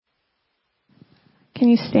Can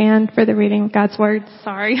you stand for the reading of God's word?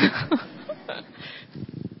 Sorry.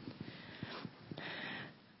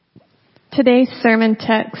 Today's sermon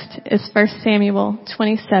text is 1 Samuel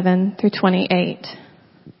 27 through 28.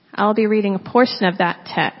 I'll be reading a portion of that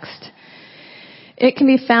text. It can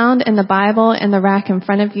be found in the Bible in the rack in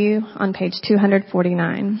front of you on page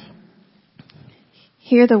 249.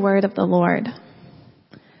 Hear the word of the Lord.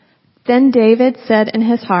 Then David said in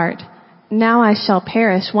his heart, "Now I shall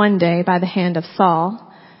perish one day by the hand of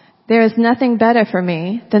Saul. There is nothing better for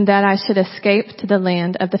me than that I should escape to the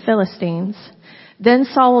land of the Philistines. Then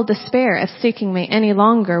Saul will despair of seeking me any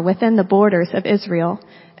longer within the borders of Israel,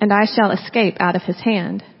 and I shall escape out of his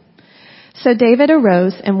hand." So David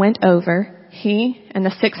arose and went over, he and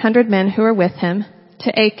the 600 men who were with him,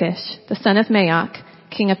 to Achish, the son of Maoch,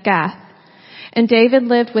 king of Gath. And David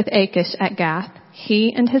lived with Achish at Gath,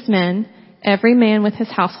 he and his men, every man with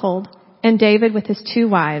his household, and David with his 2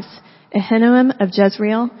 wives, Ahinoam of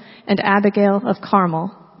Jezreel and Abigail of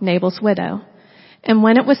Carmel, Nabal's widow. And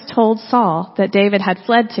when it was told Saul that David had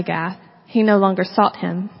fled to Gath, he no longer sought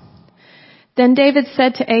him. Then David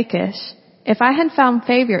said to Achish, "If I had found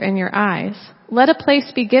favor in your eyes, let a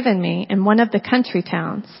place be given me in one of the country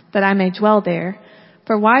towns, that I may dwell there.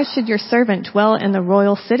 For why should your servant dwell in the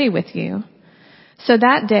royal city with you?" So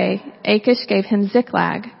that day Achish gave him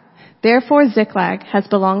Ziklag. Therefore Ziklag has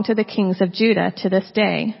belonged to the kings of Judah to this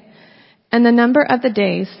day. And the number of the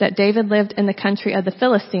days that David lived in the country of the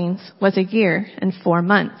Philistines was 1 year and 4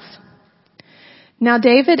 months. Now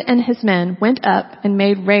David and his men went up and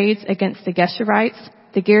made raids against the Geshurites,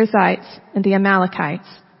 the Girzites, and the Amalekites,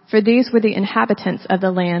 for these were the inhabitants of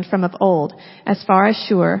the land from of old, as far as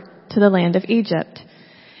Shur to the land of Egypt.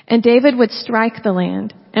 And David would strike the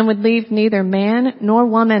land, and would leave neither man nor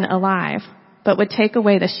woman alive, but would take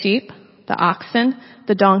away the sheep, the oxen,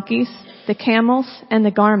 the donkeys, the camels, and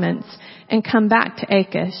the garments, and come back to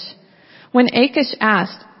Achish. When Achish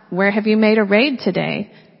asked, "Where have you made a raid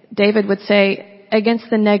today?" David would say,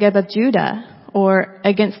 "Against the Negeb of Judah," or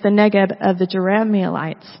 "Against the Negeb of the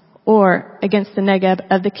Jerahmeelites," or "Against the Negeb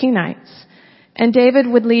of the Kenites." And David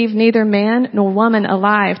would leave neither man nor woman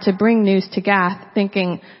alive to bring news to Gath,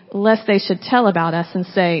 thinking, lest they should tell about us and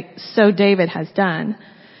say, "So David has done."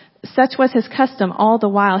 Such was his custom all the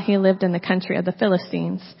while he lived in the country of the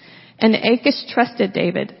Philistines. And Achish trusted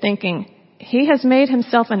David, thinking, "He has made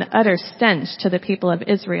himself an utter stench to the people of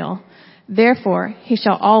Israel. Therefore he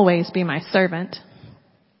shall always be my servant."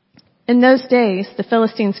 In those days the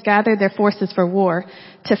Philistines gathered their forces for war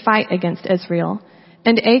to fight against Israel.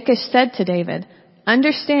 And Achish said to David,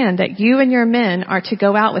 "Understand that you and your men are to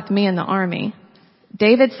go out with me in the army."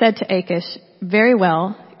 David said to Achish, "Very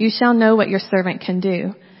well, you shall know what your servant can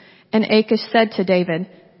do." And Achish said to David,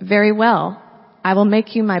 "Very well, I will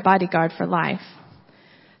make you my bodyguard for life."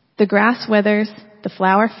 The grass withers, the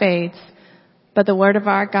flower fades, but the word of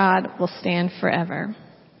our God will stand forever.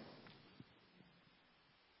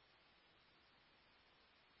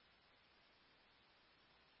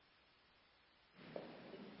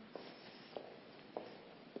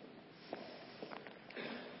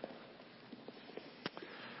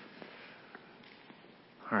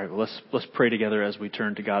 All right, well, let's pray together as we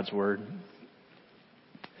turn to God's word.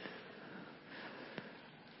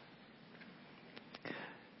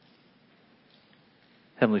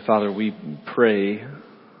 Heavenly Father,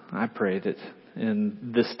 I pray that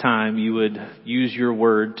in this time you would use your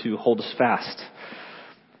word to hold us fast.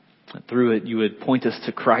 Through it, you would point us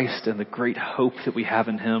to Christ and the great hope that we have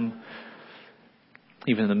in him,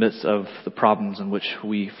 even in the midst of the problems in which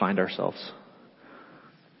we find ourselves.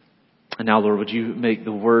 And now, Lord, would you make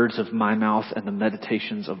the words of my mouth and the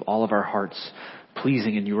meditations of all of our hearts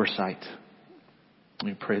pleasing in your sight?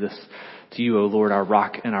 We pray this to you, O Lord, our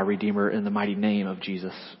rock and our redeemer, in the mighty name of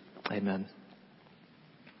Jesus. Amen.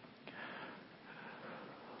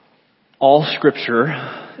 All scripture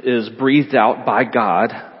is breathed out by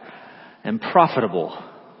God and profitable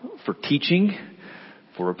for teaching,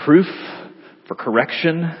 for reproof, for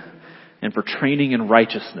correction, and for training in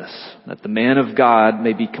righteousness, that the man of God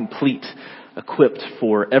may be complete, equipped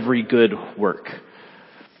for every good work.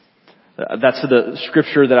 That's the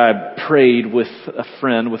scripture that I prayed with a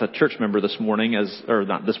friend, with a church member this morning,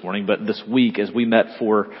 not this morning, but this week as we met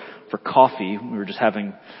for coffee. We were just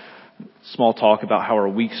having small talk about how our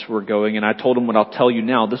weeks were going, and I told him what I'll tell you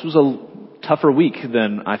now. This was a tougher week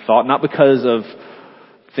than I thought, not because of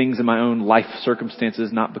things in my own life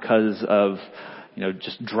circumstances, not because of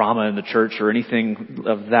just drama in the church or anything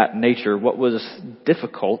of that nature. What was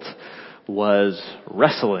difficult was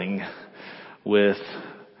wrestling with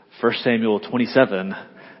 1 Samuel 27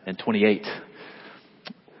 and 28.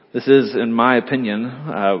 This is, in my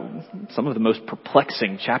opinion, some of the most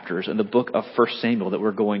perplexing chapters in the book of 1 Samuel that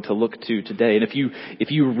we're going to look to today. And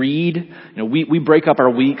if you read, we break up our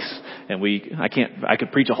weeks, and I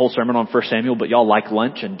could preach a whole sermon on 1 Samuel, but y'all like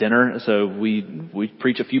lunch and dinner, so we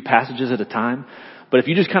preach a few passages at a time. But if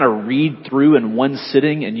you just kind of read through in one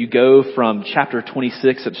sitting and you go from chapter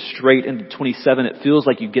 26 and straight into 27, it feels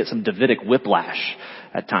like you get some Davidic whiplash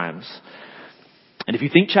at times. And if you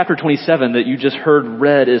think chapter 27 that you just heard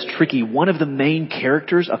read is tricky, one of the main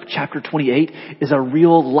characters of chapter 28 is a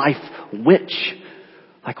real life witch.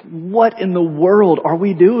 Like, what in the world are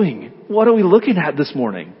we doing? What are we looking at this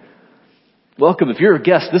morning? Welcome. If you're a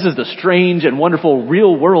guest, this is the strange and wonderful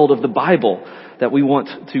real world of the Bible that we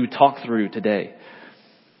want to talk through today.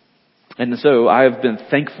 And so I've been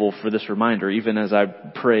thankful for this reminder, even as I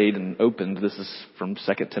prayed and opened. This is from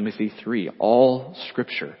 2 Timothy 3. All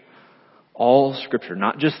Scripture,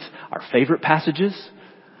 not just our favorite passages,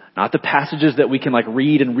 not the passages that we can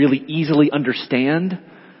read and really easily understand,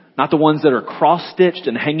 not the ones that are cross-stitched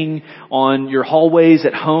and hanging on your hallways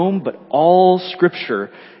at home, but all Scripture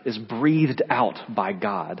is breathed out by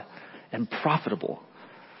God and profitable.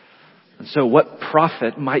 And so what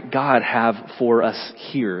profit might God have for us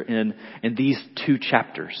here in these two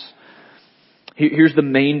chapters? Here's the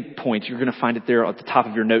main point. You're going to find it there at the top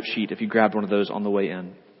of your note sheet if you grabbed one of those on the way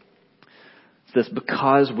in. It's this: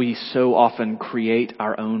 because we so often create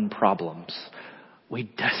our own problems, we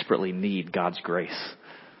desperately need God's grace.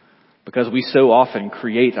 Because we so often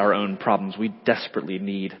create our own problems, we desperately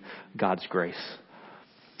need God's grace.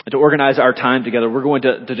 And to organize our time together, we're going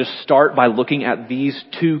to just start by looking at these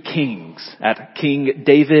two kings, at King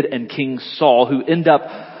David and King Saul, who end up,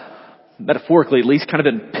 metaphorically at least, kind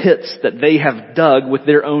of in pits that they have dug with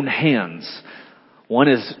their own hands. One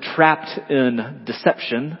is trapped in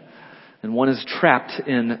deception, and one is trapped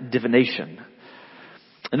in divination.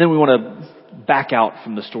 And then we want to back out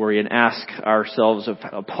from the story and ask ourselves, of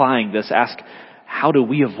applying this, how do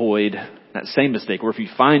we avoid that same mistake? Or if you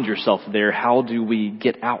find yourself there, how do we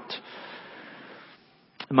get out?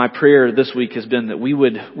 My prayer this week has been that we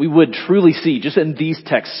would truly see, just in these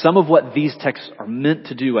texts, some of what these texts are meant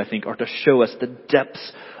to do, I think, are to show us the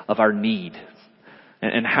depths of our need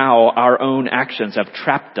and how our own actions have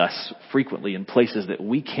trapped us frequently in places that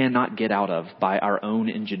we cannot get out of by our own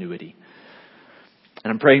ingenuity.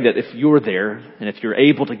 And I'm praying that if you're there, and if you're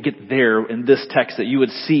able to get there in this text, that you would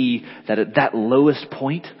see that at that lowest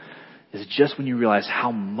point is just when you realize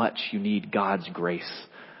how much you need God's grace.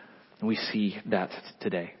 And we see that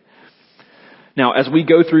today. Now, as we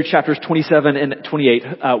go through chapters 27 and 28,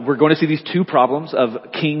 we're going to see these two problems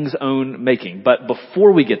of king's own making. But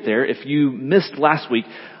before we get there, if you missed last week,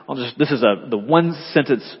 this is the one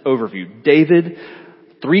sentence overview. David,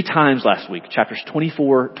 3 times last week, chapters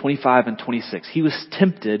 24, 25, and 26, he was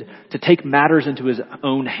tempted to take matters into his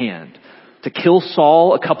own hand, to kill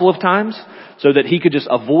Saul a couple of times so that he could just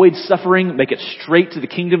avoid suffering, make it straight to the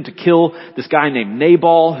kingdom, to kill this guy named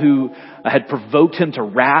Nabal who had provoked him to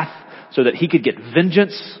wrath so that he could get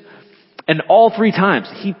vengeance. And all 3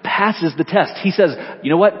 times he passes the test. He says,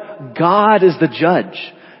 you know what? God is the judge,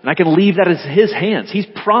 and I can leave that in his hands. He's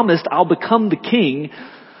promised I'll become the king,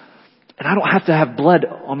 and I don't have to have blood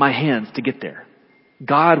on my hands to get there.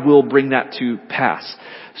 God will bring that to pass.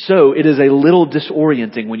 So it is a little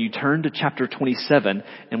disorienting when you turn to chapter 27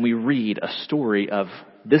 and we read a story of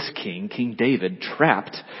this king, King David,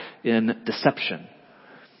 trapped in deception.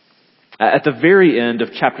 At the very end of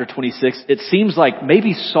chapter 26, it seems like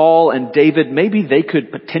maybe Saul and David, maybe they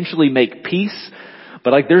could potentially make peace.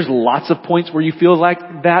 But there's lots of points where you feel like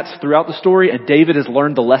that throughout the story. And David has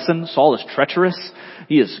learned the lesson. Saul is treacherous.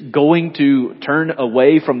 He is going to turn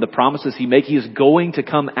away from the promises he makes. He is going to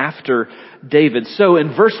come after David. So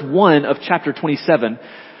in verse 1 of chapter 27,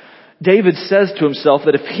 David says to himself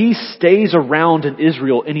that if he stays around in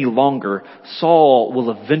Israel any longer, Saul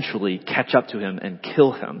will eventually catch up to him and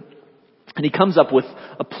kill him. And he comes up with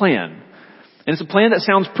a plan. And it's a plan that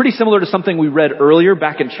sounds pretty similar to something we read earlier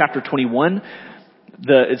back in chapter 21.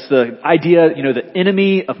 It's the idea, the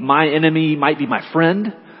enemy of my enemy might be my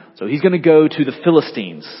friend. So he's going to go to the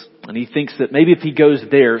Philistines. And he thinks that maybe if he goes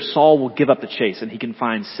there, Saul will give up the chase and he can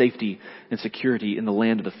find safety and security in the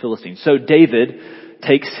land of the Philistines. So David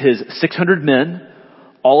takes his 600 men,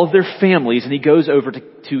 all of their families, and he goes over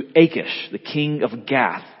to Achish, the king of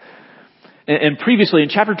Gath. And previously in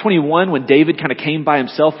chapter 21, when David kind of came by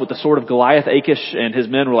himself with the sword of Goliath, Achish and his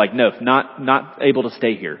men were like, no, not able to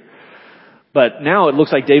stay here. But now it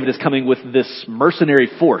looks like David is coming with this mercenary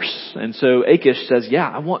force. And so Achish says,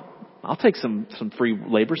 yeah, I'll take some free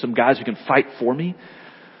labor, some guys who can fight for me.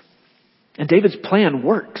 And David's plan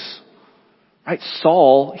works. Right?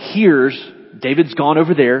 Saul hears David's gone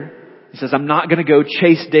over there. He says, I'm not going to go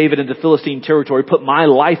chase David into Philistine territory, put my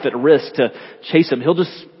life at risk to chase him. He'll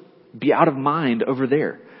just be out of mind over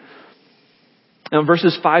there. Now in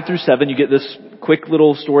verses 5 through 7, you get this quick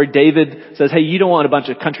little story. David says, hey, you don't want a bunch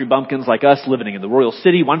of country bumpkins like us living in the royal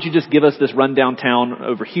city. Why don't you just give us this rundown town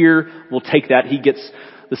over here? We'll take that. He gets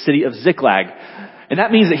the city of Ziklag. And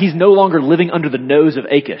that means that he's no longer living under the nose of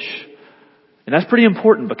Achish. And that's pretty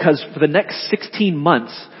important because for the next 16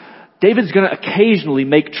 months, David's going to occasionally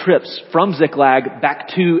make trips from Ziklag back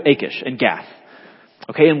to Achish and Gath.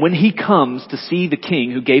 Okay, and when he comes to see the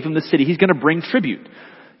king who gave him the city, he's going to bring tribute.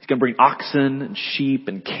 He's going to bring oxen and sheep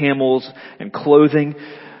and camels and clothing.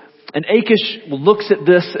 And Achish looks at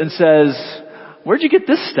this and says, where'd you get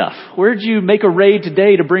this stuff? Where'd you make a raid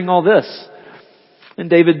today to bring all this? And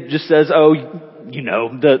David just says, oh, you know,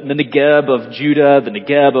 the Negeb of Judah, the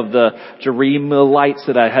Negeb of the Jerahmeelites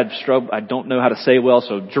that I don't know how to say well,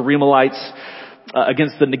 so Jerahmeelites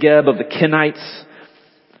against the Negeb of the Kenites.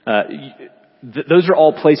 Those are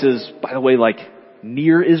all places, by the way, like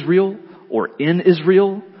near Israel or in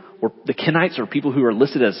Israel, or the Kenites are people who are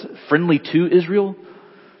listed as friendly to Israel.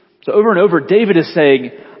 So over and over, David is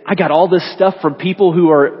saying, I got all this stuff from people who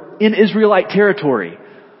are in Israelite territory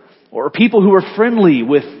or people who are friendly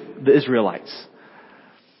with the Israelites.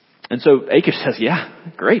 And so Achish says, yeah,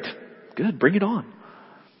 great, good, bring it on.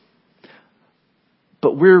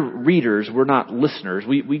 But we're readers, we're not listeners.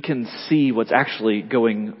 We can see what's actually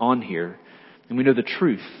going on here. And we know the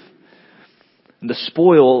truth. And the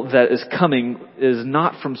spoil that is coming is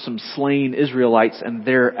not from some slain Israelites and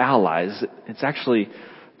their allies. It's actually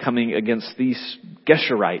coming against these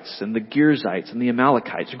Geshurites and the Girzites and the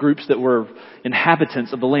Amalekites, groups that were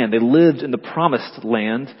inhabitants of the land. They lived in the promised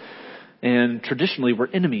land and traditionally were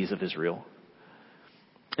enemies of Israel.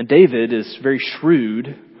 And David is very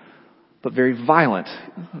shrewd, but very violent.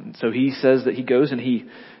 So he says that he goes and he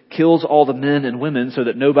kills all the men and women so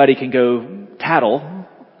that nobody can go tattle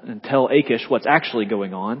and tell Achish what's actually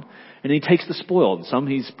going on. And he takes the spoil. And some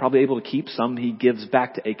he's probably able to keep, some he gives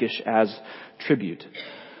back to Achish as tribute.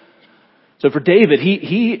 So for David,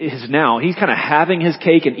 he's kind of having his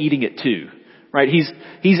cake and eating it too. Right?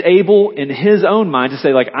 He's able in his own mind to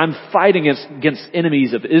say, like, I'm fighting against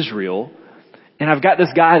enemies of Israel, and I've got this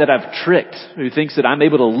guy that I've tricked who thinks that I'm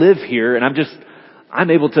able to live here, and I'm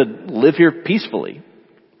able to live here peacefully.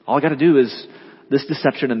 All I got to do is this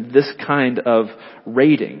deception and this kind of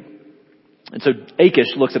raiding. And so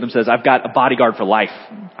Achish looks at him and says, I've got a bodyguard for life.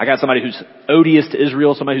 I got somebody who's odious to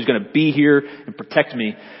Israel, somebody who's going to be here and protect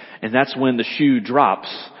me. And that's when the shoe drops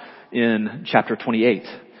in chapter 28.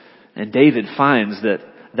 And David finds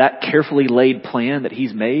that carefully laid plan that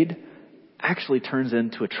he's made actually turns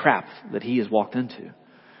into a trap that he has walked into.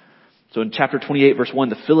 So in chapter 28, verse 1,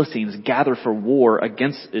 the Philistines gather for war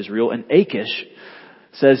against Israel, and Achish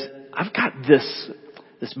says, I've got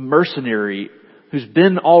this mercenary who's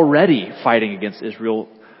been already fighting against Israel.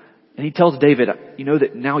 And he tells David, you know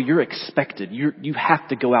that now you're expected. You have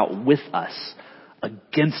to go out with us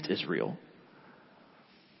against Israel.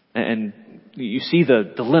 And you see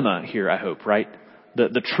the dilemma here, I hope, right?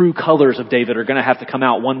 The true colors of David are going to have to come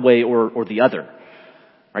out one way or the other.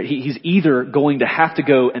 Right? He's either going to have to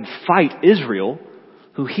go and fight Israel,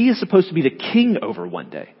 who he is supposed to be the king over one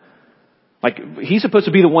day. Like, he's supposed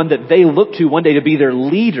to be the one that they look to one day to be their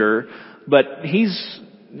leader, but he's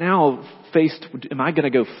now faced, am I going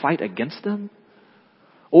to go fight against them?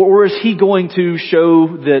 Or is he going to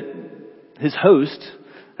show that his host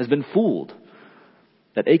has been fooled?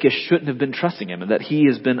 That Achish shouldn't have been trusting him and that he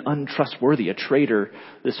has been untrustworthy, a traitor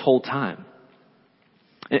this whole time.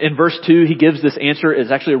 In verse 2, he gives this answer.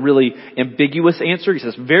 It's actually a really ambiguous answer. He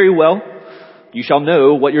says, very well, you shall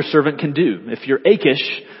know what your servant can do. If you're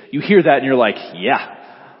Achish, you hear that and you're like, yeah,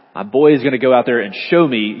 my boy is going to go out there and show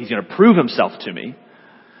me. He's going to prove himself to me.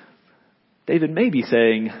 David may be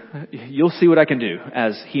saying, you'll see what I can do,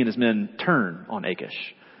 as he and his men turn on Achish.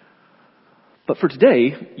 But for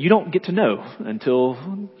today, you don't get to know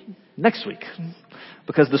until next week,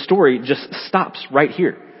 because the story just stops right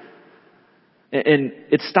here. And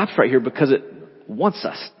it stops right here because it wants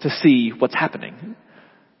us to see what's happening.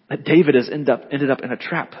 That David has ended up in a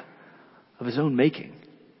trap of his own making.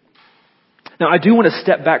 Now, I do want to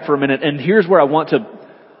step back for a minute, and here's where I want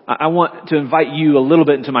to invite you a little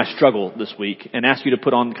bit into my struggle this week and ask you to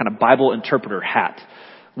put on kind of Bible interpreter hat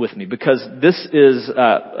with me, because this is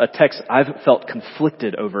a text I've felt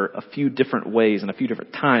conflicted over a few different ways and a few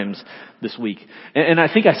different times this week. And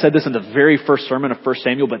I think I said this in the very first sermon of 1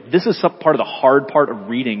 Samuel, but this is some part of the hard part of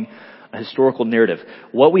reading a historical narrative.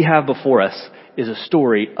 What we have before us is a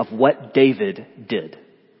story of what David did.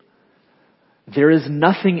 there is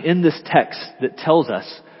nothing in this text that tells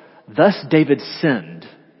us, thus David sinned,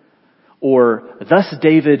 or thus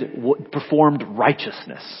David performed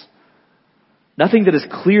righteousness. Nothing that is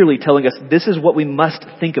clearly telling us this is what we must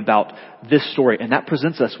think about this story. And that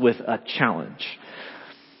presents us with a challenge.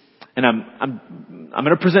 And I'm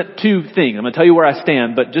going to present two things. I'm going to tell you where I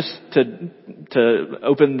stand, but just to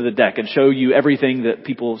open the deck and show you everything that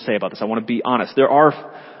people say about this, I want to be honest. There are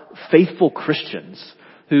faithful Christians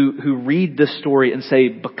who read this story and say,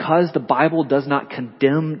 because the Bible does not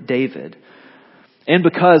condemn David, and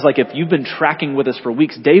because, like, if you've been tracking with us for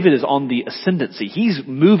weeks, David is on the ascendancy. He's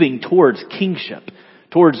moving towards kingship,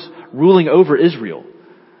 towards ruling over Israel.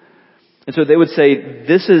 And so they would say,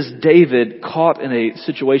 this is David caught in a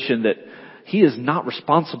situation that he is not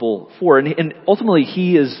responsible for. And ultimately,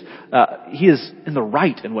 he is in the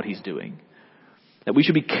right in what he's doing. That we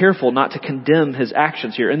should be careful not to condemn his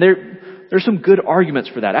actions here. And there's some good arguments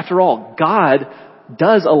for that. After all, God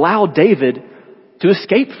does allow David to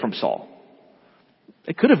escape from Saul.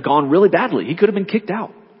 It could have gone really badly. He could have been kicked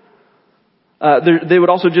out. They would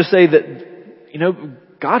also just say that,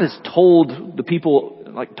 God has told the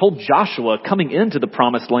people, told Joshua coming into the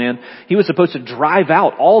promised land, he was supposed to drive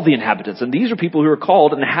out all the inhabitants. And these are people who are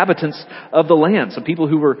called inhabitants of the land. Some people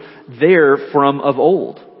who were there from of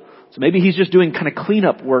old. So maybe he's just doing kind of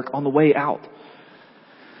cleanup work on the way out.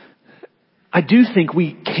 I do think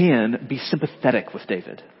we can be sympathetic with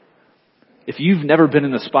David. If you've never been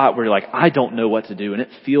in a spot where you're like, I don't know what to do, and it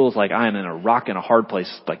feels like I am in a rock and a hard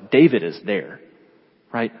place, like David is there,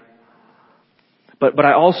 right? But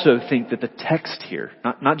I also think that the text here,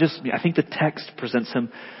 not just me, I think the text presents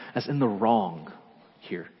him as in the wrong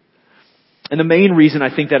here. And the main reason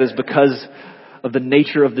I think that is because of the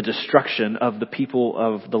nature of the destruction of the people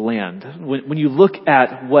of the land. When you look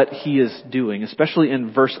at what he is doing, especially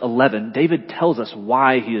in verse 11, David tells us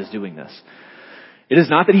why he is doing this. It is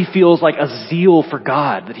not that he feels like a zeal for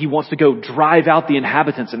God, that he wants to go drive out the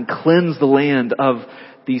inhabitants and cleanse the land of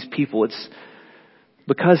these people. It's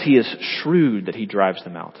because he is shrewd that he drives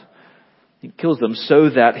them out. He kills them so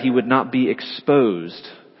that he would not be exposed,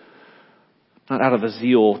 not out of a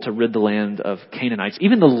zeal to rid the land of Canaanites.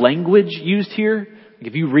 Even the language used here,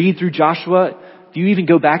 if you read through Joshua, if you even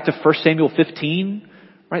go back to 1 Samuel 15,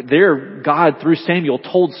 right there, God through Samuel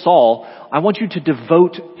told Saul, I want you to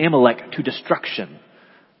devote Amalek to destruction.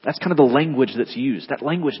 That's kind of the language that's used. That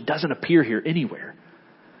language doesn't appear here anywhere.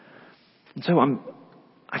 And so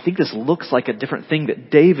I think this looks like a different thing, that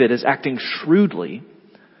David is acting shrewdly,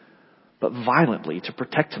 but violently to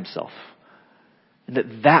protect himself.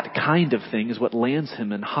 And that kind of thing is what lands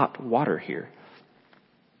him in hot water here.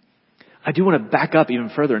 I do want to back up even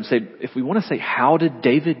further and say, if we want to say, how did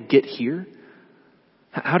David get here?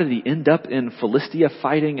 How did he end up in Philistia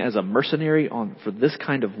fighting as a mercenary for this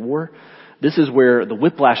kind of war? This is where the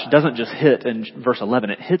whiplash doesn't just hit in verse 11,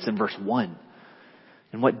 it hits in verse 1.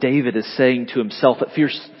 And what David is saying to himself, it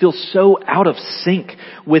feels so out of sync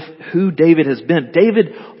with who David has been.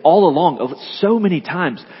 David, all along, so many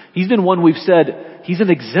times, he's been one we've said, he's an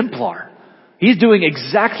exemplar. He's doing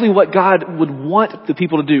exactly what God would want the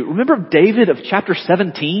people to do. Remember David of chapter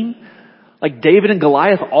 17? Like David and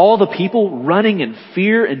Goliath, all the people running in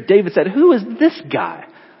fear, and David said, who is this guy?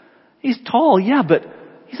 He's tall, yeah, but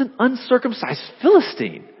he's an uncircumcised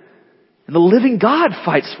Philistine. And the living God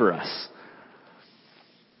fights for us.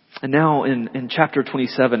 And now in chapter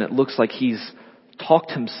 27, it looks like he's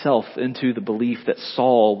talked himself into the belief that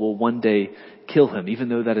Saul will one day kill him, even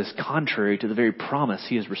though that is contrary to the very promise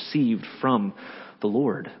he has received from the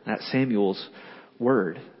Lord. That's Samuel's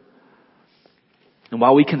word. And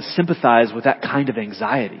while we can sympathize with that kind of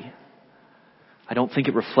anxiety, I don't think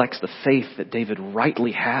it reflects the faith that David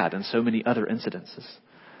rightly had in so many other incidences.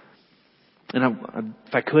 And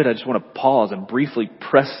if I could, I just want to pause and briefly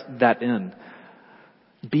press that in.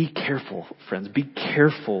 Be careful, friends. Be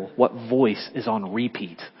careful what voice is on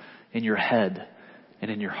repeat in your head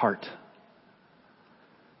and in your heart.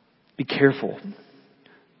 Be careful.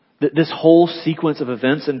 This whole sequence of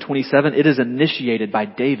events in 27, it is initiated by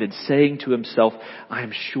David saying to himself, I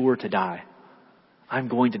am sure to die. I'm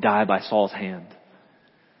going to die by Saul's hand.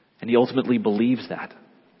 And he ultimately believes that.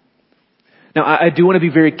 Now, I do want to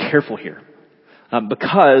be very careful here.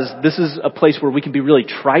 Because this is a place where we can be really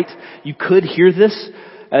trite. You could hear this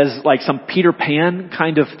as like some Peter Pan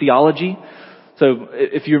kind of theology. So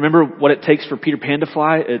if you remember what it takes for Peter Pan to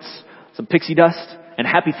fly, it's some pixie dust and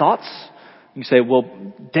happy thoughts. You say, well,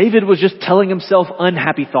 David was just telling himself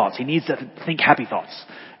unhappy thoughts. He needs to think happy thoughts.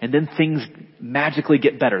 And then things magically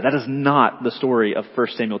get better. That is not the story of 1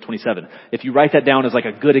 Samuel 27. If you write that down as like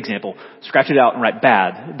a good example, scratch it out and write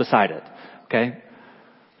bad beside it. Okay?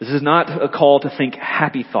 This is not a call to think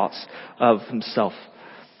happy thoughts of himself.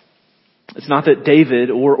 It's not that David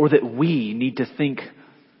or that we need to think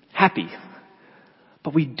happy,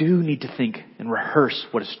 but we do need to think and rehearse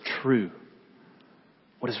what is true,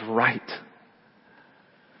 what is right.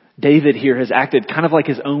 David here has acted kind of like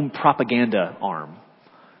his own propaganda arm.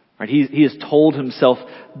 Right? He has told himself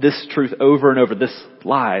this truth over and over, this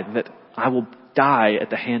lie that I will die at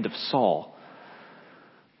the hand of Saul,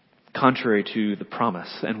 contrary to the promise.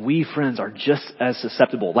 And we, friends, are just as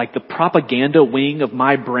susceptible. Like the propaganda wing of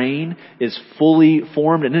my brain is fully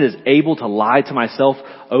formed and it is able to lie to myself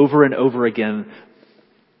over and over again.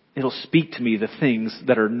 It'll speak to me the things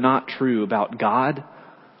that are not true about God,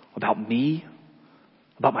 about me,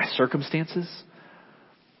 about my circumstances.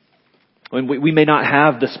 When we may not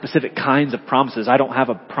have the specific kinds of promises. I don't have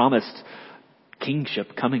a promised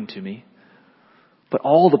kingship coming to me. But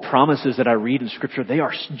all the promises that I read in Scripture, they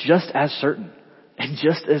are just as certain and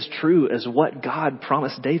just as true as what God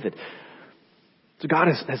promised David. So God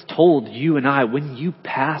has told you and I, when you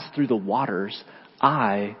pass through the waters,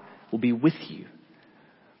 I will be with you.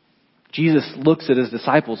 Jesus looks at his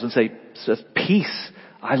disciples and says, peace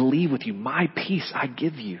I leave with you. My peace I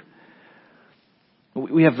give you.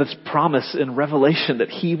 We have this promise in Revelation that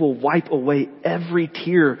he will wipe away every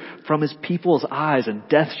tear from his people's eyes and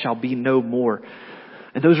death shall be no more.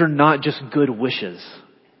 And those are not just good wishes.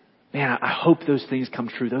 Man, I hope those things come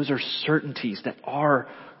true. Those are certainties that are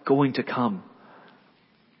going to come.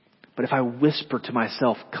 But if I whisper to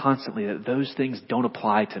myself constantly that those things don't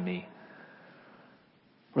apply to me,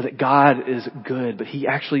 or that God is good, but he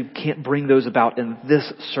actually can't bring those about in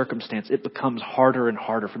this circumstance, it becomes harder and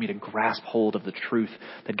harder for me to grasp hold of the truth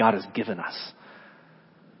that God has given us.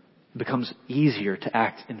 It becomes easier to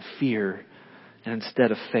act in fear and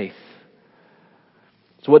instead of faith.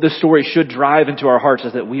 So what this story should drive into our hearts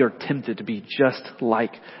is that we are tempted to be just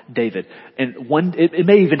like David. And it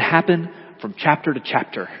may even happen from chapter to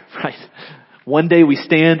chapter, right? One day we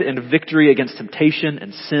stand in victory against temptation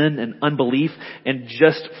and sin and unbelief and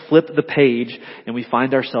just flip the page and we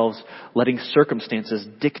find ourselves letting circumstances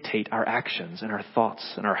dictate our actions and our thoughts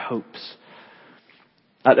and our hopes.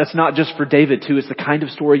 That's not just for David too. It's the kind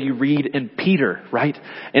of story you read in Peter, right?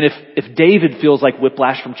 And if David feels like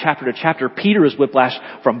whiplash from chapter to chapter, Peter is whiplash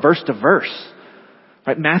from verse to verse.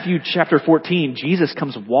 Right? Matthew chapter 14, Jesus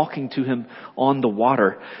comes walking to him on the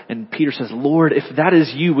water. And Peter says, Lord, if that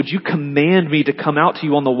is you, would you command me to come out to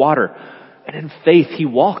you on the water? And in faith, he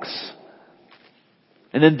walks.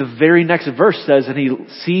 And then the very next verse says, and he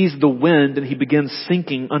sees the wind and he begins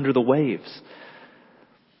sinking under the waves.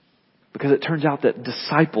 Because it turns out that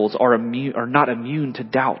disciples are not immune to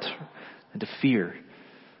doubt and to fear,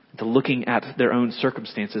 and to looking at their own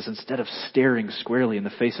circumstances instead of staring squarely in the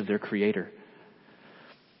face of their Creator.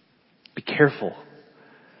 Be careful.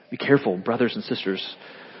 Be careful, brothers and sisters,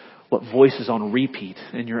 what voice is on repeat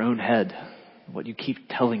in your own head, what you keep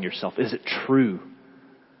telling yourself. Is it true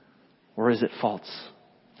or is it false?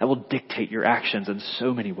 That will dictate your actions in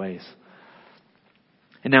so many ways.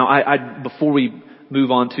 And now, before we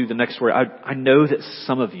move on to the next story, I know that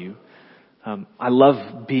some of you, I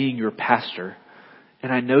love being your pastor,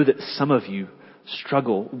 and I know that some of you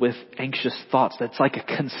struggle with anxious thoughts. That's like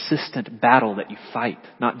a consistent battle that you fight,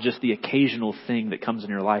 not just the occasional thing that comes in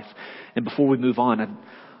your life. And before we move on,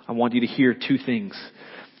 I want you to hear two things.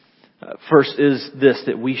 First is this,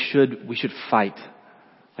 that we should fight.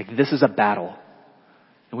 Like this is a battle.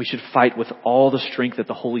 And we should fight with all the strength that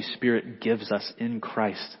the Holy Spirit gives us in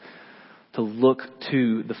Christ to look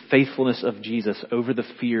to the faithfulness of Jesus over the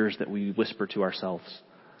fears that we whisper to ourselves.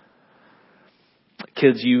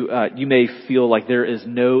 Kids, you may feel like there is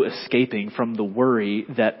no escaping from the worry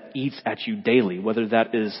that eats at you daily, whether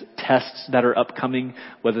that is tests that are upcoming,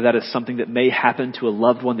 whether that is something that may happen to a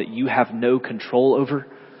loved one that you have no control over.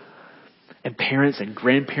 And parents and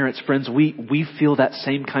grandparents, friends, we feel that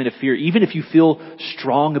same kind of fear. Even if you feel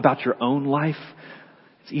strong about your own life,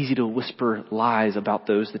 it's easy to whisper lies about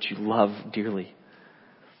those that you love dearly.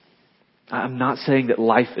 I'm not saying that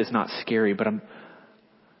life is not scary, but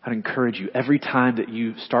I'd encourage you, every time that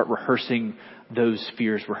you start rehearsing those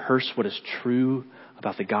fears, rehearse what is true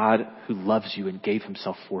about the God who loves you and gave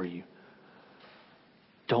himself for you.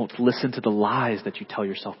 Don't listen to the lies that you tell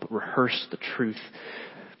yourself, but rehearse the truth.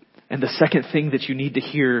 And the second thing that you need to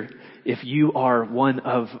hear, if you are one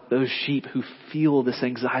of those sheep who feel this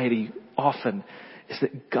anxiety often, is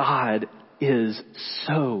that God is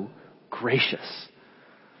so gracious.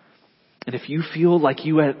 And if you feel like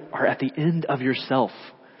you are at the end of yourself,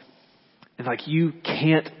 and like you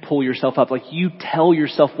can't pull yourself up, like you tell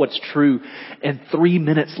yourself what's true, and 3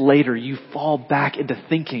 minutes later you fall back into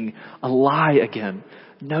thinking a lie again,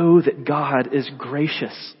 Know that God is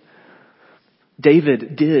gracious.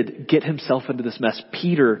 David did get himself into this mess.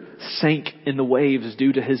 Peter sank in the waves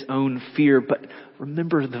due to his own fear. But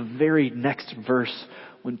remember the very next verse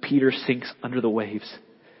when Peter sinks under the waves.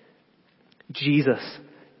 Jesus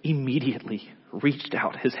immediately reached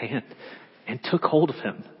out his hand and took hold of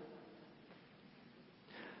him.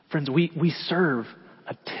 Friends, we serve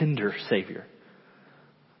a tender Savior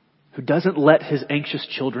who doesn't let his anxious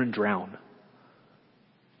children drown,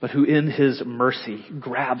 but who in his mercy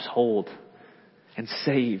grabs hold and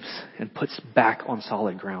saves and puts back on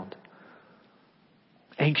solid ground.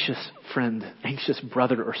 Anxious friend, anxious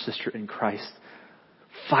brother or sister in Christ,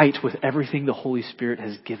 fight with everything the Holy Spirit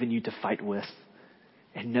has given you to fight with,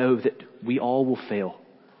 and know that we all will fail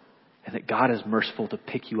and that God is merciful to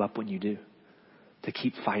pick you up when you do, to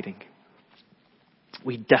keep fighting.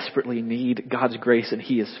 We desperately need God's grace, and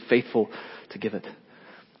He is faithful to give it.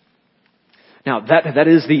 Now, that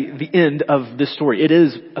is the end of this story. It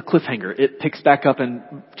is a cliffhanger. It picks back up in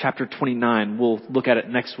chapter 29. We'll look at it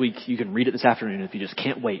next week. You can read it this afternoon if you just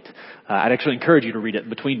can't wait. I'd actually encourage you to read it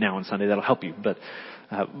between now and Sunday. That'll help you. But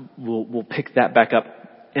we'll pick that back up.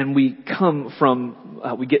 And we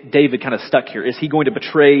get David kind of stuck here. Is he going to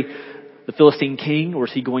betray the Philistine king, or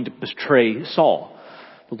is he going to betray Saul,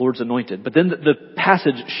 the Lord's anointed? But then the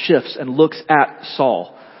passage shifts and looks at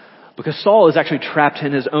Saul, because Saul is actually trapped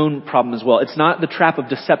in his own problem as well. It's not the trap of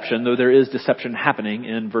deception, though there is deception happening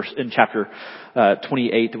in chapter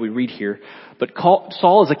 28 that we read here. But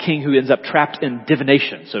Saul is a king who ends up trapped in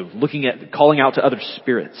divination, so calling out to other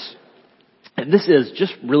spirits. And this is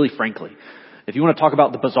just really frankly, if you want to talk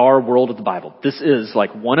about the bizarre world of the Bible, this is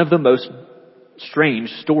like one of the most strange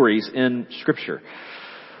stories in Scripture.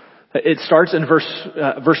 It starts in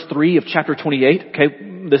verse 3 of chapter 28.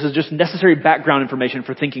 Okay, this is just necessary background information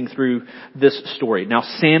for thinking through this story. Now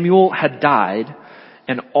Samuel had died,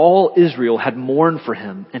 and all Israel had mourned for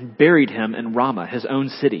him and buried him in Ramah, his own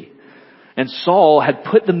city. And Saul had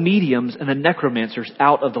put the mediums and the necromancers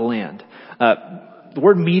out of the land. The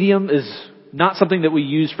word medium is not something that we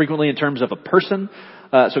use frequently in terms of a person.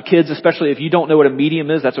 So kids, especially if you don't know what a medium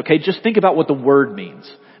is, that's okay. Just think about what the word means.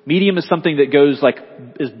 Medium is something that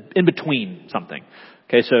is in between something.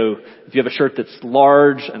 Okay, so if you have a shirt that's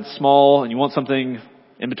large and small and you want something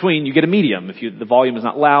in between, you get a medium. If the volume is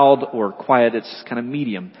not loud or quiet, it's kind of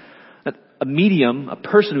medium. A medium, a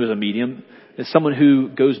person who is a medium, is someone who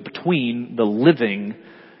goes between the living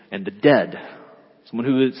and the dead. Someone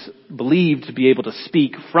who is believed to be able to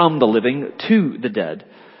speak from the living to the dead.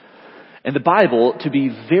 And the Bible, to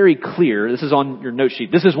be very clear, this is on your note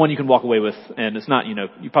sheet. This is one you can walk away with, and it's not, you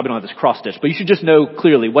probably don't have this cross stitch, but you should just know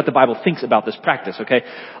clearly what the Bible thinks about this practice, okay?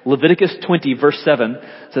 Leviticus 20 verse 7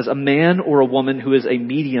 says, "A man or a woman who is a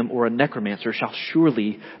medium or a necromancer shall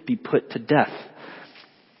surely be put to death."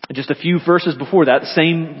 And just a few verses before that,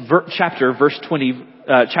 same chapter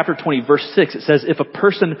 20 verse 6, it says, "If a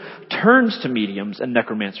person turns to mediums and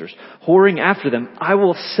necromancers, whoring after them, I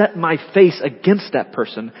will set my face against that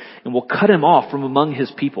person and will cut him off from among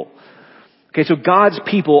his people." Okay, so God's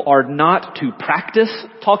people are not to practice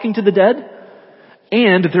talking to the dead,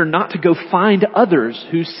 and they're not to go find others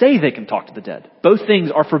who say they can talk to the dead. Both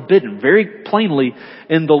things are forbidden very plainly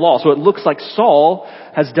in the law. So it looks like Saul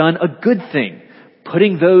has done a good thing,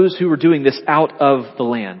 putting those who were doing this out of the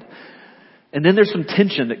land. And then there's some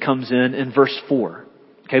tension that comes in verse 4.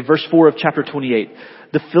 Okay, verse 4 of chapter 28.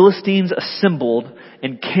 "The Philistines assembled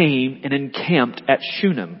and came and encamped at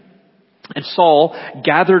Shunem. And Saul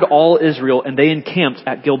gathered all Israel, and they encamped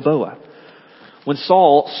at Gilboa. When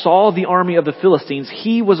Saul saw the army of the Philistines,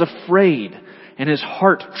 he was afraid, and his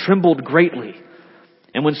heart trembled greatly.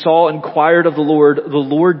 And when Saul inquired of the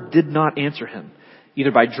Lord did not answer him,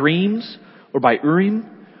 either by dreams or by Urim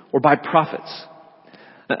or by prophets."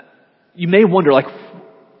 You may wonder,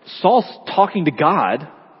 Saul's talking to God.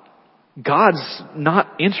 God's not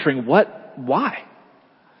answering what? Why?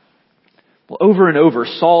 Well, over and over,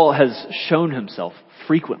 Saul has shown himself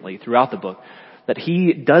frequently throughout the book that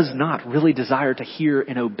he does not really desire to hear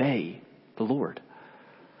and obey the Lord.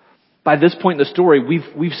 By this point in the story,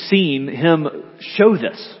 we've seen him show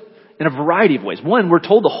this in a variety of ways. One, we're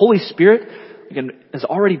told the Holy Spirit has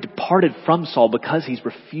already departed from Saul because he's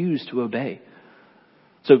refused to obey.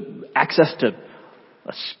 So access to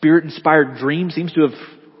a spirit-inspired dream seems to have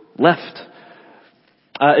left.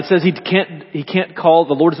 It says he can't call,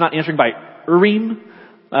 the Lord is not answering by Urim.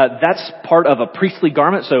 That's part of a priestly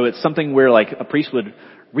garment. So it's something where a priest would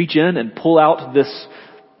reach in and pull out this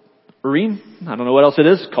Urim. I don't know what else it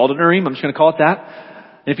is. Called an Urim. I'm just going to call it that.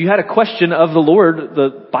 And if you had a question of the Lord,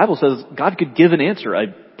 the Bible says God could give an answer,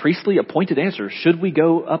 a priestly appointed answer. Should we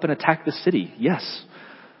go up and attack the city? Yes.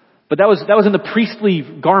 But that was in the priestly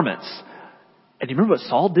garments. And you remember what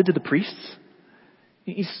Saul did to the priests?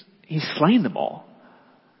 He's slain them all.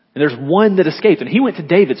 And there's one that escaped, and he went to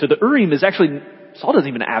David. So the Urim is actually, Saul doesn't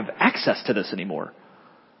even have access to this anymore.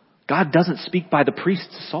 God doesn't speak by the priest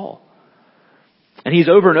to Saul. And he's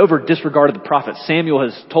over and over disregarded the prophets. Samuel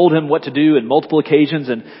has told him what to do in multiple occasions,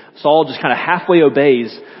 and Saul just kind of halfway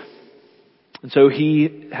obeys. And so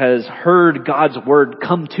he has heard God's word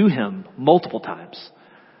come to him multiple times.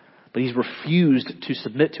 But he's refused to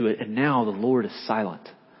submit to it, and now the Lord is silent.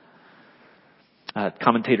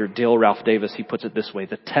 Commentator Dale Ralph Davis, he puts it this way: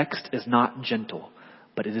 the text is not gentle,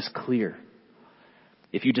 but it is clear.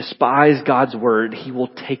 If you despise God's word, he will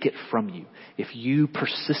take it from you. If you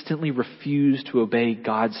persistently refuse to obey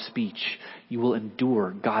God's speech, you will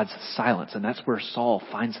endure God's silence. And that's where Saul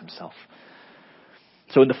finds himself.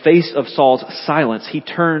 So in the face of Saul's silence, he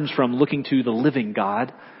turns from looking to the living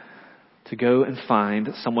God to go and find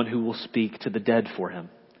someone who will speak to the dead for him.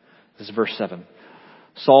 This is verse 7.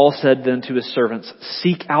 Saul said then to his servants,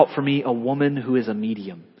 "Seek out for me a woman who is a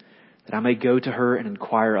medium, that I may go to her and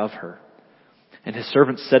inquire of her." And his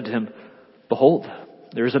servants said to him, "Behold,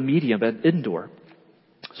 there is a medium at Endor."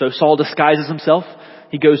 So Saul disguises himself.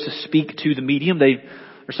 He goes to speak to the medium. There's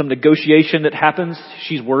some negotiation that happens.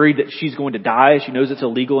 She's worried that she's going to die. She knows it's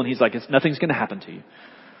illegal. And he's like, nothing's going to happen to you.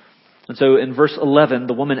 And so in verse 11,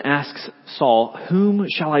 the woman asks Saul, "Whom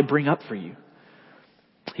shall I bring up for you?"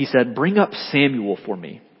 He said, "Bring up Samuel for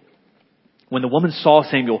me." When the woman saw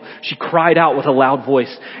Samuel, she cried out with a loud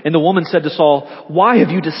voice. And the woman said to Saul, "Why have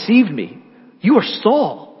you deceived me? You are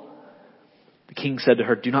Saul." The king said to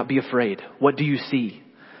her, "Do not be afraid. What do you see?"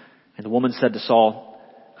 And the woman said to Saul,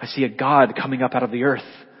 "I see a god coming up out of the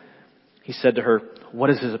earth." He said to her, "What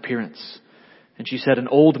is his appearance?" And she said, "An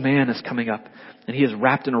old man is coming up, and he is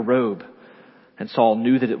wrapped in a robe." And Saul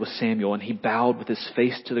knew that it was Samuel, and he bowed with his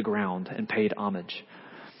face to the ground and paid homage.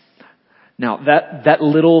 Now, that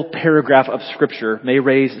little paragraph of scripture may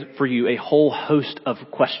raise for you a whole host of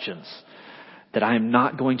questions that I am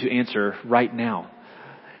not going to answer right now.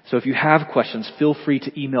 So if you have questions, feel free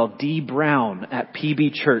to email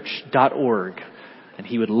dbrown@pbchurch.org, and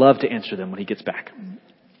he would love to answer them when he gets back.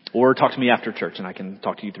 Or talk to me after church, and I can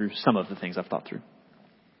talk to you through some of the things I've thought through.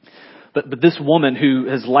 But this woman who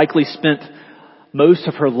has likely spent most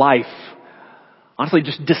of her life, honestly,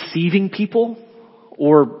 just deceiving people,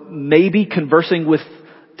 or maybe conversing with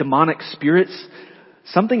demonic spirits,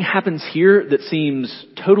 something happens here that seems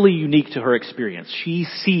totally unique to her experience. She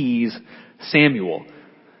sees Samuel.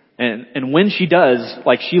 And when she does,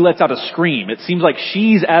 like, she lets out a scream. It seems like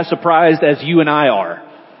she's as surprised as you and I are.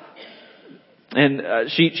 And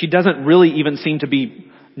she doesn't really even seem to be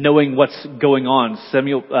knowing what's going on.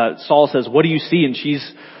 Saul says, "What do you see?" And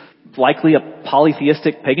she's likely a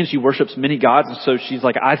polytheistic pagan. She worships many gods. And so she's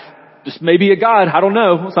like, "This may be a god. I don't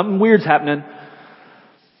know. Something weird's happening."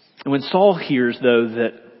 And when Saul hears, though,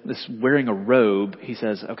 that this wearing a robe, he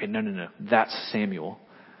says, "Okay, no. That's Samuel."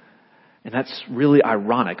 And that's really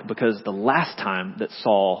ironic, because the last time that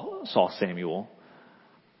Saul saw Samuel,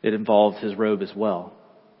 it involved his robe as well.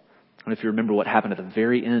 And if you remember what happened at the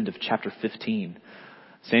very end of chapter 15,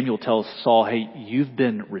 Samuel tells Saul, "Hey, you've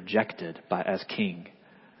been rejected as king."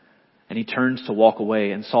 And he turns to walk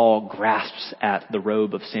away, and Saul grasps at the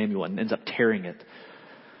robe of Samuel and ends up tearing it.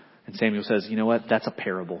 And Samuel says, "You know what? That's a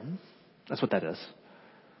parable." That's what that is.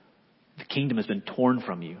 The kingdom has been torn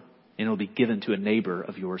from you, and it will be given to a neighbor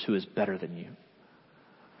of yours who is better than you.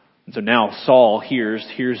 And so now Saul hears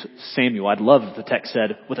Samuel. I'd love if the text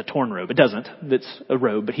said with a torn robe. It doesn't. It's a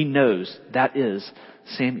robe, but he knows that is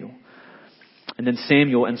Samuel. And then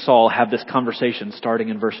Samuel and Saul have this conversation starting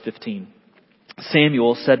in verse 15.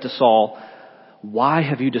 Samuel said to Saul, "Why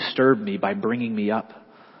have you disturbed me by bringing me up?"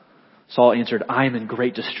 Saul answered, "I am in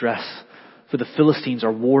great distress, for the Philistines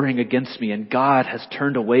are warring against me, and God has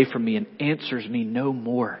turned away from me and answers me no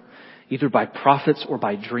more, either by prophets or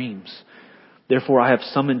by dreams. Therefore I have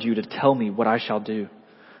summoned you to tell me what I shall do."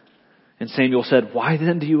 And Samuel said, "Why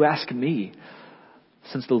then do you ask me,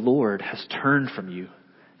 since the Lord has turned from you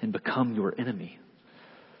and become your enemy?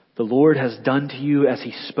 The Lord has done to you as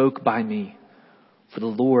he spoke by me. For the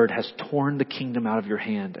Lord has torn the kingdom out of your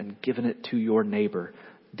hand and given it to your neighbor,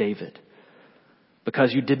 David.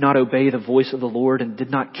 Because you did not obey the voice of the Lord and did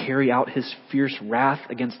not carry out his fierce wrath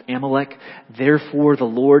against Amalek, therefore the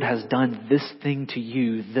Lord has done this thing to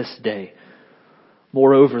you this day.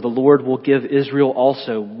 Moreover, the Lord will give Israel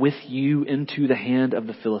also with you into the hand of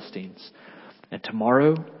the Philistines. And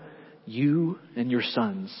tomorrow you and your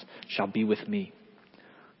sons shall be with me.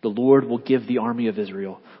 The Lord will give the army of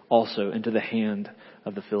Israel also into the hand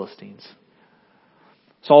of the Philistines."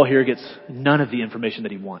 Saul here gets none of the information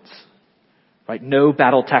that he wants. Right? No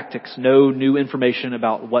battle tactics, no new information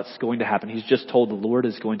about what's going to happen. He's just told the Lord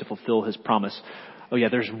is going to fulfill his promise. Oh yeah,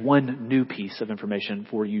 there's one new piece of information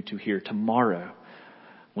for you to hear. Tomorrow,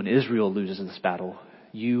 when Israel loses this battle,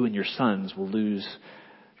 you and your sons will lose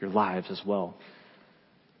your lives as well.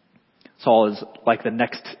 Saul is like the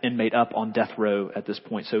next inmate up on death row at this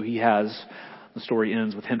point. So the story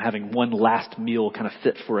ends with him having one last meal kind of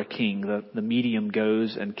fit for a king. The medium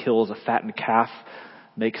goes and kills a fattened calf,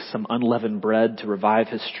 makes some unleavened bread to revive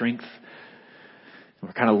his strength. And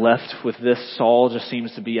we're kind of left with this. Saul just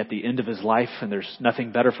seems to be at the end of his life, and there's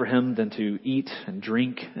nothing better for him than to eat and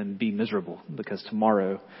drink and be miserable, because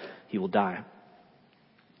tomorrow he will die.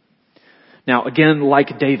 Now, again,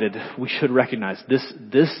 like David, we should recognize this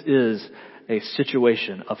is a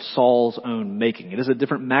situation of Saul's own making. It is a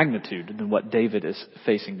different magnitude than what David is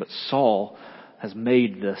facing, but Saul has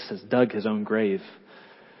made this, has dug his own grave.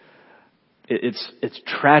 It's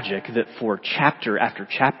tragic that for chapter after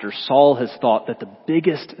chapter, Saul has thought that the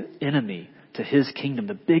biggest enemy to his kingdom,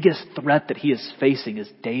 the biggest threat that he is facing is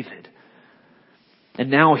David. And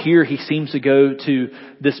now here he seems to go to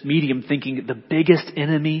this medium thinking the biggest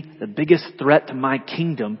enemy, the biggest threat to my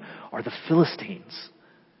kingdom are the Philistines.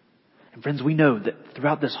 And friends, we know that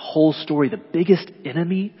throughout this whole story, the biggest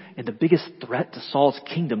enemy and the biggest threat to Saul's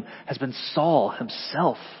kingdom has been Saul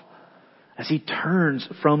himself as he turns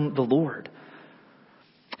from the Lord.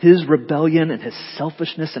 His rebellion and his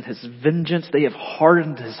selfishness and his vengeance, they have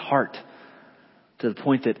hardened his heart to the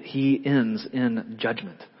point that he ends in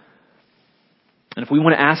judgment. And if we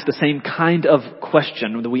want to ask the same kind of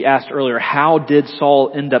question that we asked earlier, how did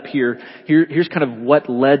Saul end up here? Here's kind of what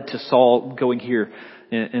led to Saul going here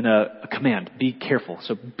in a command. Be careful.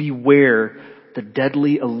 So beware the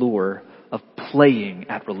deadly allure of playing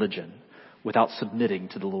at religion without submitting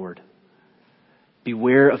to the Lord.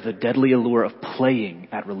 Beware of the deadly allure of playing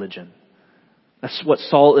at religion. That's what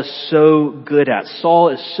Saul is so good at. Saul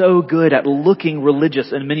is so good at looking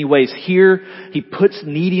religious in many ways. Here, he puts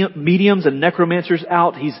mediums and necromancers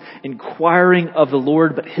out. He's inquiring of the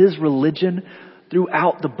Lord, but his religion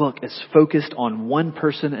throughout the book is focused on one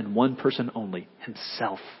person and one person only,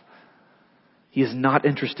 himself. He is not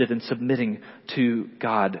interested in submitting to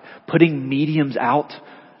God. Putting mediums out,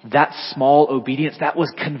 that small obedience, that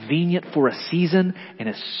was convenient for a season, and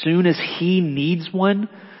as soon as he needs one,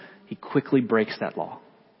 he quickly breaks that law.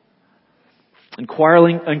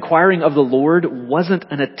 Inquiring of the Lord wasn't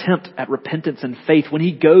an attempt at repentance and faith. When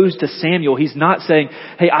he goes to Samuel, he's not saying,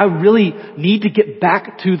 hey, I really need to get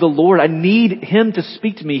back to the Lord. I need him to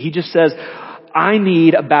speak to me. He just says, I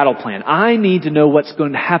need a battle plan. I need to know what's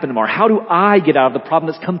going to happen tomorrow. How do I get out of the problem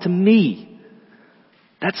that's come to me?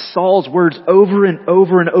 That's Saul's words over and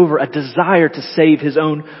over and over, a desire to save his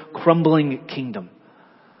own crumbling kingdom.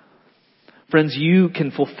 Friends, you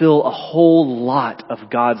can fulfill a whole lot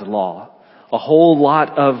of God's law, a whole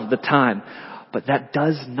lot of the time, but that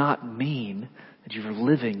does not mean that you're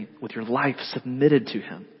living with your life submitted to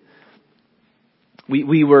Him.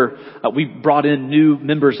 We brought in new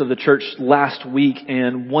members of the church last week,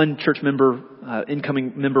 and one church member,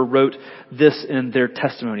 incoming member, wrote this in their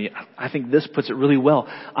testimony. I think this puts it really well.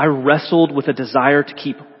 I wrestled with a desire to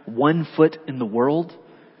keep one foot in the world,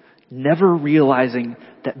 never realizing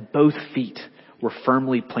that both feet were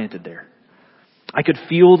firmly planted there. I could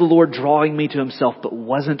feel the Lord drawing me to Himself, but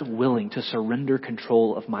wasn't willing to surrender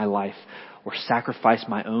control of my life or sacrifice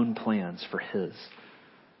my own plans for His.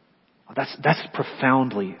 That's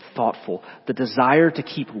profoundly thoughtful. The desire to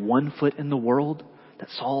keep one foot in the world that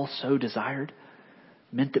Saul so desired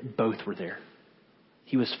meant that both were there.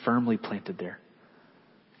 He was firmly planted there.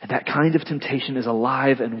 And that kind of temptation is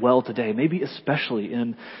alive and well today, maybe especially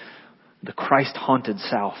in the Christ-haunted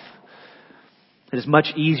South. It is much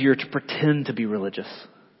easier to pretend to be religious.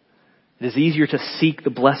 It is easier to seek the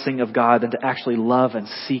blessing of God than to actually love and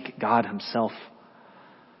seek God Himself.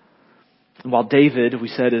 And while David, we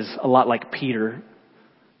said, is a lot like Peter,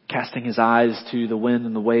 casting his eyes to the wind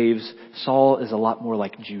and the waves, Saul is a lot more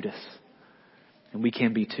like Judas. And we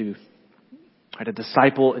can be too. Right? A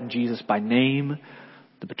disciple in Jesus by name,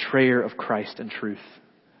 the betrayer of Christ and truth.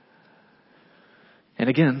 And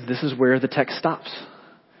again, this is where the text stops.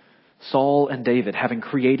 Saul and David having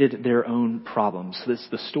created their own problems. This is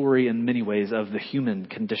the story in many ways of the human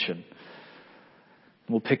condition.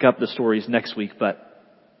 We'll pick up the stories next week, but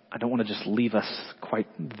I don't want to just leave us quite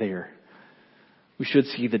there. We should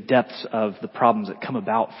see the depths of the problems that come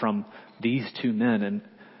about from these two men. And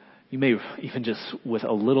you may even just with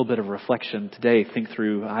a little bit of reflection today think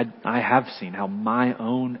through, I have seen how my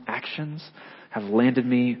own actions have landed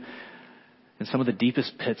me in some of the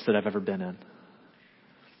deepest pits that I've ever been in.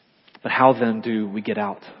 But how then do we get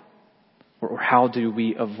out? Or how do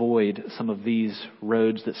we avoid some of these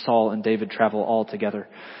roads that Saul and David travel all together?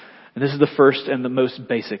 And this is the first and the most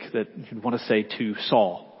basic that you'd want to say to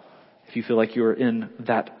Saul, if you feel like you're in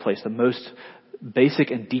that place. The most basic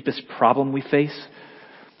and deepest problem we face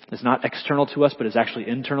is not external to us, but is actually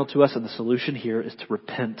internal to us. And the solution here is to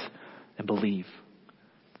repent and believe.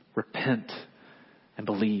 Repent and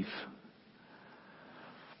believe.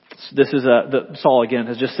 This is Saul again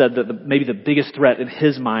has just said that maybe the biggest threat in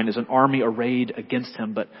his mind is an army arrayed against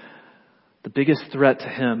him, but the biggest threat to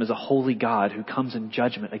him is a holy God who comes in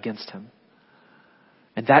judgment against him.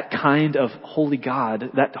 And that kind of holy God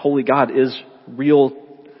is real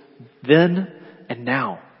then and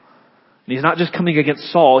now. And he's not just coming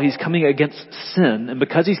against Saul, he's coming against sin. And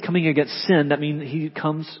because he's coming against sin, that means he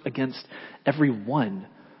comes against everyone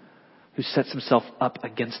who sets himself up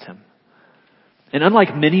against him. And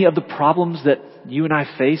unlike many of the problems that you and I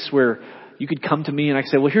face, where you could come to me and I could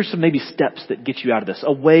say, well, here's some maybe steps that get you out of this,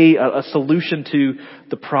 a solution to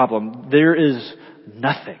the problem. There is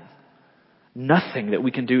nothing that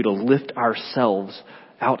we can do to lift ourselves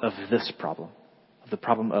out of this problem, of the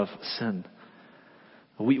problem of sin.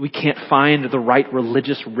 We can't find the right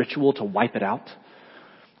religious ritual to wipe it out.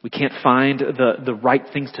 We can't find the right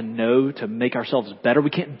things to know to make ourselves better. We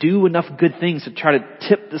can't do enough good things to try to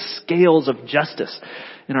tip the scales of justice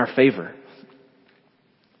in our favor.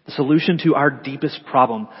 The solution to our deepest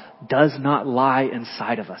problem does not lie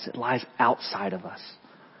inside of us. It lies outside of us.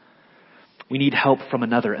 We need help from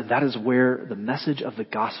another, and that is where the message of the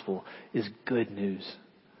gospel is good news.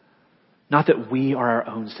 Not that we are our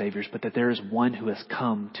own saviors, but that there is one who has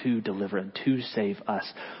come to deliver and to save us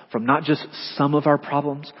from not just some of our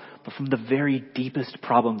problems, but from the very deepest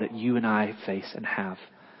problem that you and I face and have.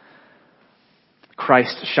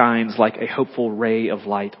 Christ shines like a hopeful ray of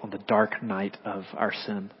light on the dark night of our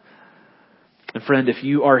sin. And friend, if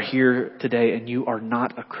you are here today and you are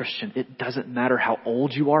not a Christian, it doesn't matter how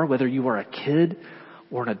old you are, whether you are a kid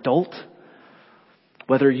or an adult,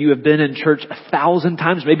 whether you have been in church 1,000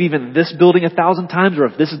 times, maybe even this building 1,000 times, or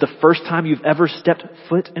if this is the first time you've ever stepped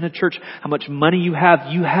foot in a church, how much money you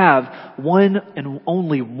have one and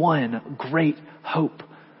only one great hope.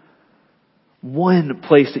 One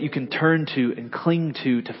place that you can turn to and cling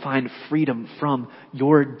to find freedom from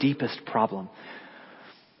your deepest problem.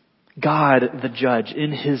 God, the judge,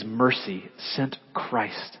 in his mercy, sent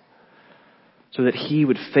Christ so that he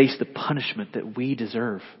would face the punishment that we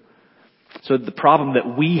deserve. So the problem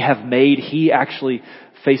that we have made, he actually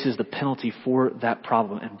faces the penalty for that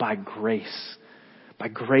problem. And by grace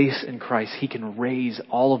in Christ, he can raise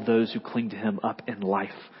all of those who cling to him up in life.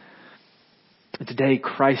 And today,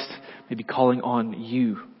 Christ may be calling on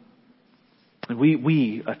you. And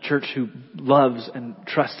we, a church who loves and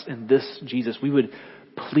trusts in this Jesus, we would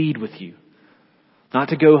plead with you not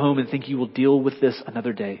to go home and think you will deal with this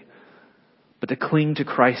another day, but to cling to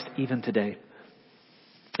Christ even today.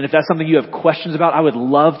 And if that's something you have questions about, I would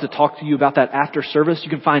love to talk to you about that after service. You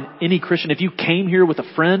can find any Christian. If you came here with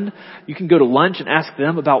a friend, you can go to lunch and ask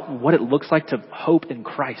them about what it looks like to hope in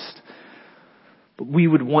Christ. But we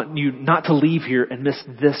would want you not to leave here and miss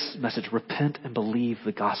this message. Repent and believe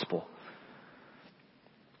the gospel.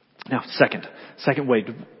 Now, second way,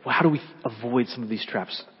 how do we avoid some of these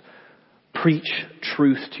traps? Preach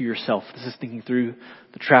truth to yourself. This is thinking through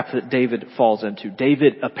the trap that David falls into.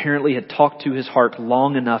 David apparently had talked to his heart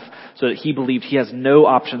long enough so that he believed he has no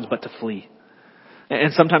options but to flee.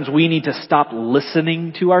 And sometimes we need to stop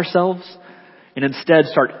listening to ourselves and instead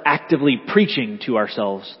start actively preaching to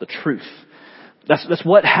ourselves the truth. That's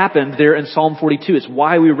what happened there in Psalm 42. It's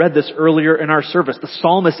why we read this earlier in our service. The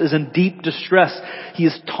psalmist is in deep distress. He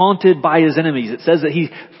is taunted by his enemies. It says that he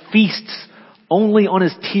feasts only on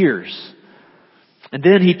his tears. And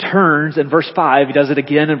then he turns in verse 5, he does it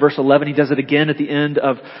again in verse 11, he does it again at the end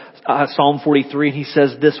of Psalm 43, and he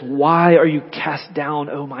says this, "Why are you cast down,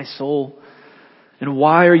 O my soul? And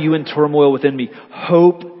why are you in turmoil within me?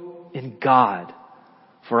 Hope in God,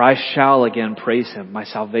 for I shall again praise him, my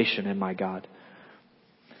salvation and my God."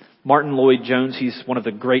 Martin Lloyd-Jones, he's one of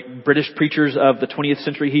the great British preachers of the 20th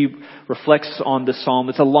century. He reflects on this psalm.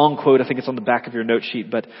 It's a long quote. I think it's on the back of your note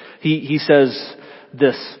sheet. But he says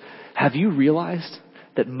this, "Have you realized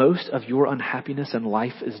that most of your unhappiness in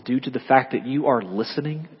life is due to the fact that you are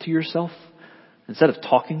listening to yourself instead of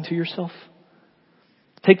talking to yourself?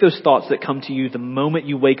 Take those thoughts that come to you the moment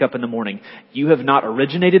you wake up in the morning. You have not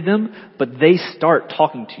originated them, but they start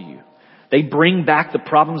talking to you. They bring back the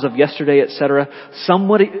problems of yesterday, etc.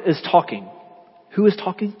 Somebody is talking. Who is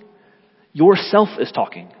talking? Yourself is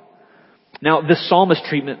talking. Now, this psalmist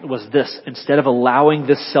treatment was this. Instead of allowing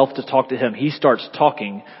this self to talk to him, he starts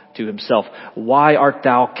talking to himself. Why art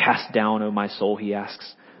thou cast down, O my soul? He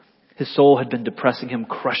asks. His soul had been depressing him,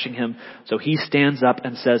 crushing him. So he stands up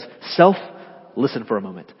and says, self, listen for a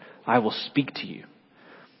moment. I will speak to you.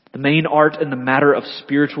 The main art in the matter of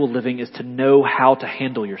spiritual living is to know how to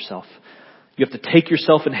handle yourself. You have to take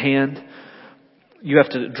yourself in hand. You have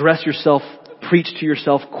to address yourself, preach to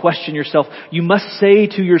yourself, question yourself. You must say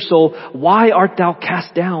to your soul, why art thou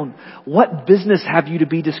cast down? What business have you to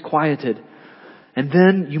be disquieted? And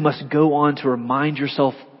then you must go on to remind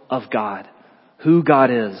yourself of God, who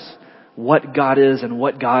God is, what God is, and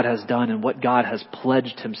what God has done, and what God has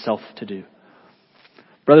pledged himself to do.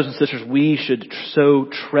 Brothers and sisters, we should so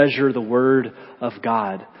treasure the Word of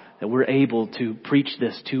God that we're able to preach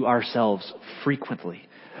this to ourselves frequently.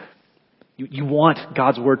 You want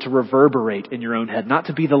God's Word to reverberate in your own head, not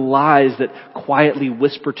to be the lies that quietly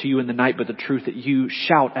whisper to you in the night, but the truth that you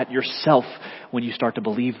shout at yourself when you start to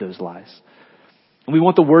believe those lies. And we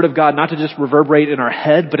want the Word of God not to just reverberate in our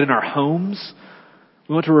head, but in our homes.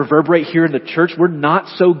 We want to reverberate here in the church. We're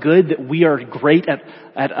not so good that we are great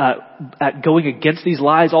at going against these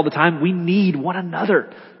lies all the time. We need one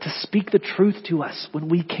another to speak the truth to us when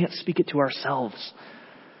we can't speak it to ourselves.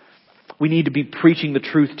 We need to be preaching the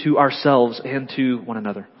truth to ourselves and to one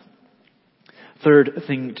another. Third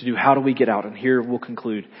thing to do, how do we get out? And here we'll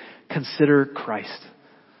conclude. Consider Christ.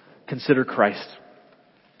 Consider Christ.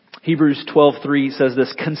 Hebrews 12:3 says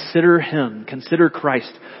this, consider him, consider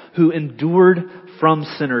Christ, who endured from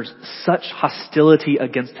sinners such hostility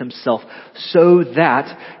against himself, so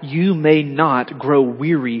that you may not grow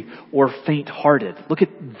weary or faint-hearted. Look at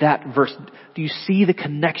that verse. Do you see the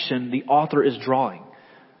connection the author is drawing?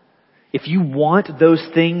 If you want those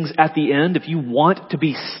things at the end, if you want to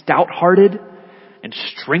be stout-hearted and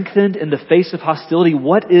strengthened in the face of hostility,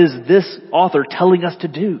 what is this author telling us to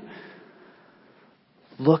do?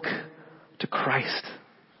 Look to Christ.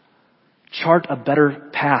 Chart a better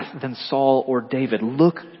path than Saul or David.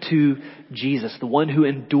 Look to Jesus, the one who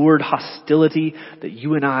endured hostility that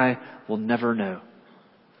you and I will never know,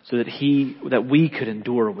 so that we could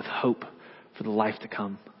endure with hope for the life to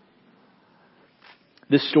come.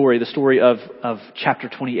 This story, the story of chapter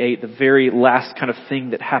 28, the very last kind of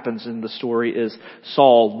thing that happens in the story is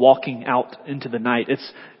Saul walking out into the night.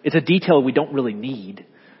 It's a detail we don't really need.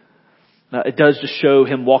 It does just show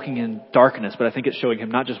him walking in darkness, but I think it's showing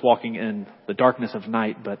him not just walking in the darkness of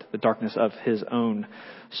night, but the darkness of his own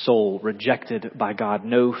soul, rejected by God,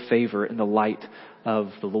 no favor in the light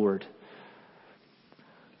of the Lord.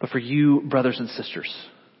 But for you, brothers and sisters,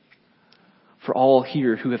 for all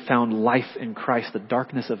here who have found life in Christ, the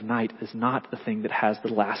darkness of night is not the thing that has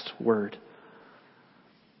the last word.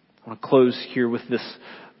 I want to close here with this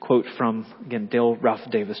quote from, again, Dale Ralph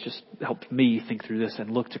Davis. Just helped me think through this and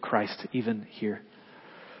look to Christ even here.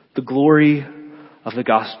 The glory of the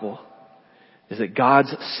gospel is that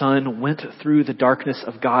God's Son went through the darkness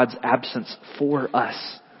of God's absence for us.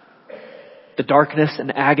 The darkness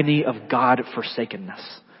and agony of God forsakenness.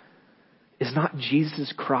 Is not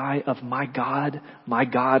Jesus' cry of, my God,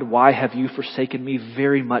 why have you forsaken me?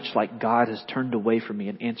 Very much like God has turned away from me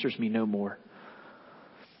and answers me no more.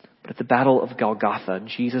 But at the battle of Golgotha,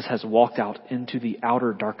 Jesus has walked out into the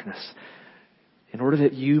outer darkness in order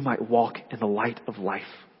that you might walk in the light of life.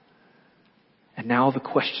 And now the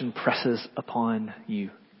question presses upon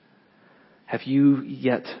you. Have you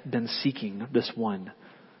yet been seeking this one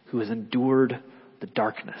who has endured the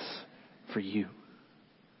darkness for you?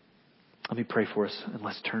 Let me pray for us and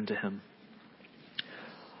let's turn to him.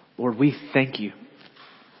 Lord, we thank you.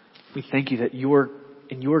 We thank you that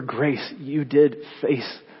in your grace, you did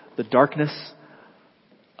face the darkness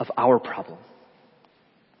of our problem.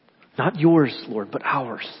 Not yours, Lord, but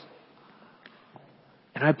ours.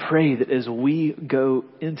 And I pray that as we go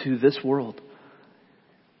into this world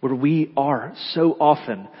where we are so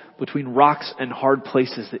often between rocks and hard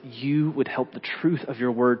places, that you would help the truth of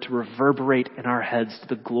your word to reverberate in our heads to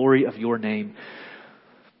the glory of your name.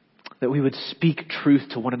 That we would speak truth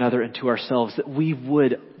to one another and to ourselves. That we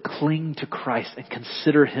would cling to Christ and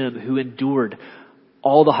consider him who endured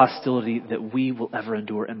all the hostility that we will ever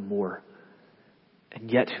endure and more, and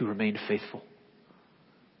yet who remained faithful.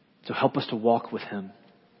 So help us to walk with him.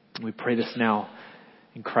 And we pray this now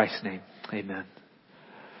in Christ's name. Amen.